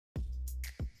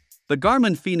The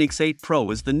Garmin Fenix 8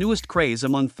 Pro is the newest craze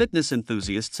among fitness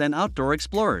enthusiasts and outdoor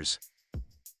explorers.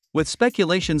 With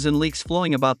speculations and leaks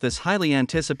flowing about this highly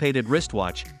anticipated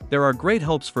wristwatch, there are great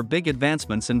hopes for big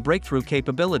advancements and breakthrough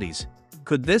capabilities.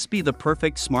 Could this be the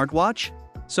perfect smartwatch?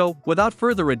 So, without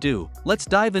further ado, let's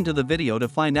dive into the video to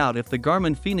find out if the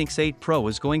Garmin Fenix 8 Pro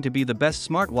is going to be the best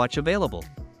smartwatch available.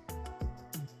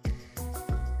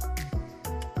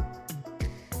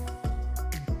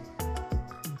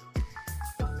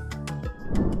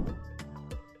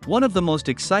 One of the most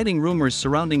exciting rumors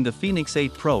surrounding the Fenix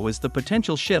 8 Pro is the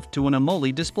potential shift to an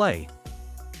AMOLED display.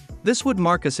 This would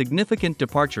mark a significant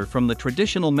departure from the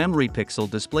traditional memory pixel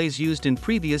displays used in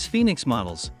previous Fenix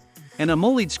models. An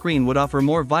AMOLED screen would offer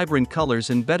more vibrant colors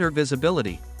and better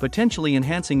visibility, potentially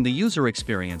enhancing the user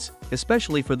experience,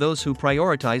 especially for those who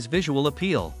prioritize visual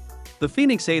appeal. The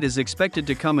Fenix 8 is expected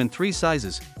to come in three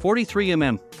sizes: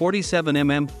 43mm,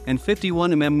 47mm, and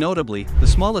 51mm. Notably, the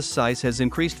smallest size has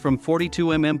increased from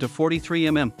 42mm to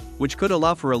 43mm, which could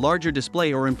allow for a larger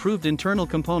display or improved internal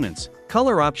components.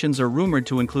 Color options are rumored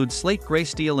to include slate gray,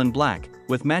 steel, and black,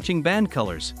 with matching band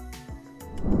colors.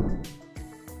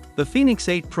 The Fenix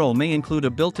 8 Pro may include a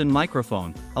built-in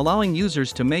microphone, allowing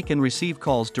users to make and receive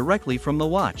calls directly from the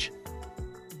watch.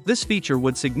 This feature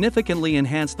would significantly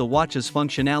enhance the watch's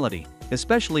functionality,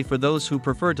 especially for those who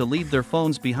prefer to leave their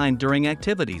phones behind during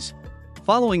activities.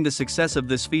 Following the success of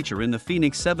this feature in the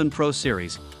Fenix 7 Pro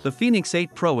series, the Fenix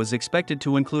 8 Pro is expected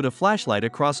to include a flashlight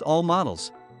across all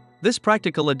models. This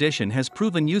practical addition has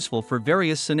proven useful for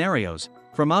various scenarios,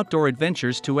 from outdoor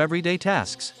adventures to everyday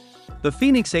tasks. The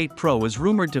Fenix 8 Pro is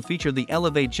rumored to feature the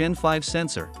Elevate Gen 5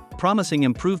 sensor, promising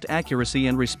improved accuracy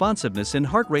and responsiveness in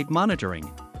heart rate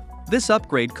monitoring. This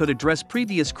upgrade could address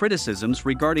previous criticisms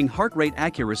regarding heart rate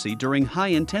accuracy during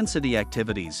high-intensity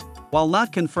activities. While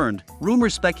not confirmed,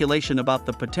 rumors speculation about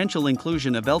the potential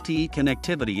inclusion of LTE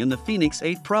connectivity in the Fenix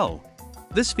 8 Pro.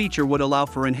 This feature would allow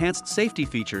for enhanced safety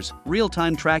features,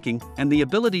 real-time tracking, and the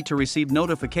ability to receive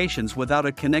notifications without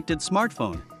a connected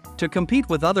smartphone. To compete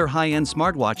with other high-end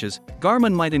smartwatches,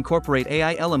 Garmin might incorporate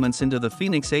AI elements into the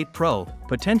Fenix 8 Pro,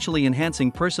 potentially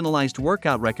enhancing personalized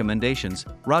workout recommendations,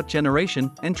 route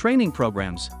generation, and training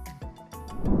programs.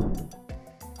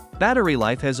 Battery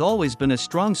life has always been a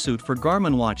strong suit for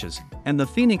Garmin watches, and the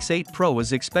Fenix 8 Pro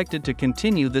is expected to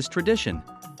continue this tradition.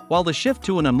 While the shift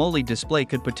to an AMOLED display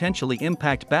could potentially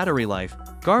impact battery life,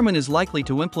 Garmin is likely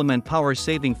to implement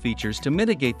power-saving features to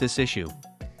mitigate this issue.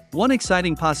 One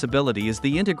exciting possibility is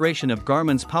the integration of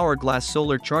Garmin's Power Glass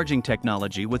solar charging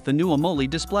technology with the new AMOLED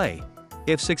display.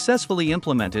 If successfully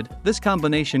implemented, this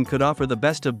combination could offer the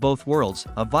best of both worlds: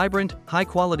 a vibrant,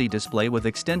 high-quality display with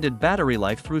extended battery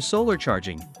life through solar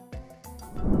charging.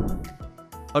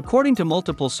 According to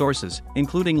multiple sources,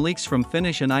 including leaks from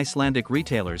Finnish and Icelandic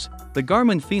retailers, the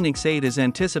Garmin Fenix 8 is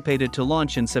anticipated to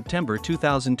launch in September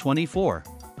 2024.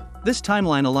 This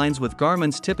timeline aligns with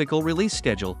Garmin's typical release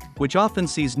schedule, which often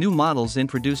sees new models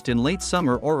introduced in late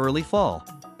summer or early fall.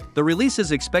 The release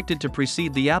is expected to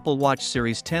precede the Apple Watch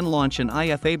Series 10 launch in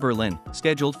IFA Berlin,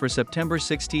 scheduled for September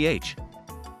 6th.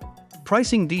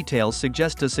 Pricing details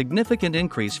suggest a significant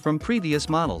increase from previous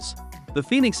models. The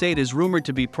Fenix 8 is rumored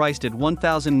to be priced at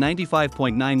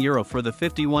 €1,095.9 for the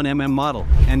 51mm model,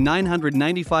 and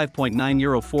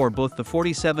 €995.9 for both the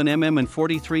 47mm and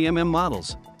 43mm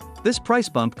models. This price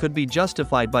bump could be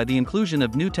justified by the inclusion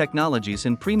of new technologies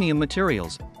and premium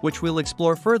materials, which we'll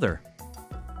explore further.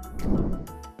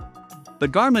 The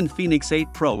Garmin Fenix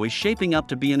 8 Pro is shaping up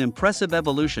to be an impressive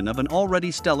evolution of an already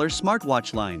stellar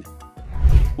smartwatch line.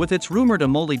 With its rumored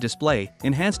AMOLED display,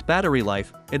 enhanced battery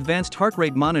life, advanced heart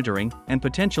rate monitoring, and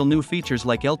potential new features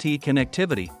like LTE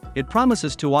connectivity, it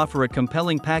promises to offer a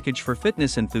compelling package for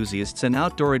fitness enthusiasts and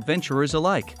outdoor adventurers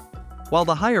alike. While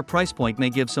the higher price point may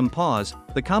give some pause,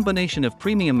 the combination of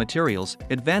premium materials,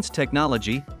 advanced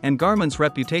technology, and Garmin's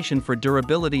reputation for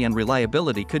durability and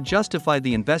reliability could justify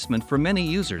the investment for many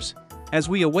users. As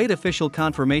we await official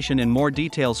confirmation and more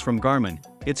details from Garmin,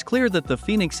 it's clear that the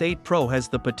Fenix 8 Pro has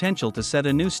the potential to set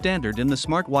a new standard in the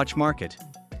smartwatch market.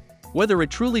 Whether it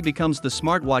truly becomes the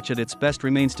smartwatch at its best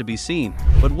remains to be seen,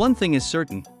 but one thing is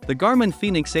certain: the Garmin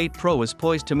Fenix 8 Pro is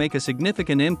poised to make a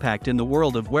significant impact in the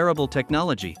world of wearable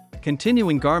technology,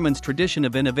 continuing Garmin's tradition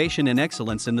of innovation and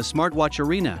excellence in the smartwatch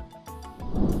arena.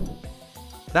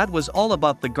 That was all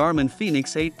about the Garmin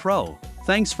Fenix 8 Pro.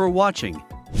 Thanks for watching.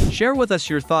 Share with us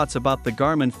your thoughts about the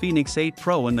Garmin Fenix 8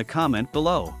 Pro in the comment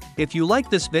below. If you like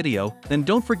this video, then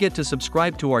don't forget to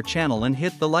subscribe to our channel and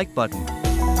hit the like button.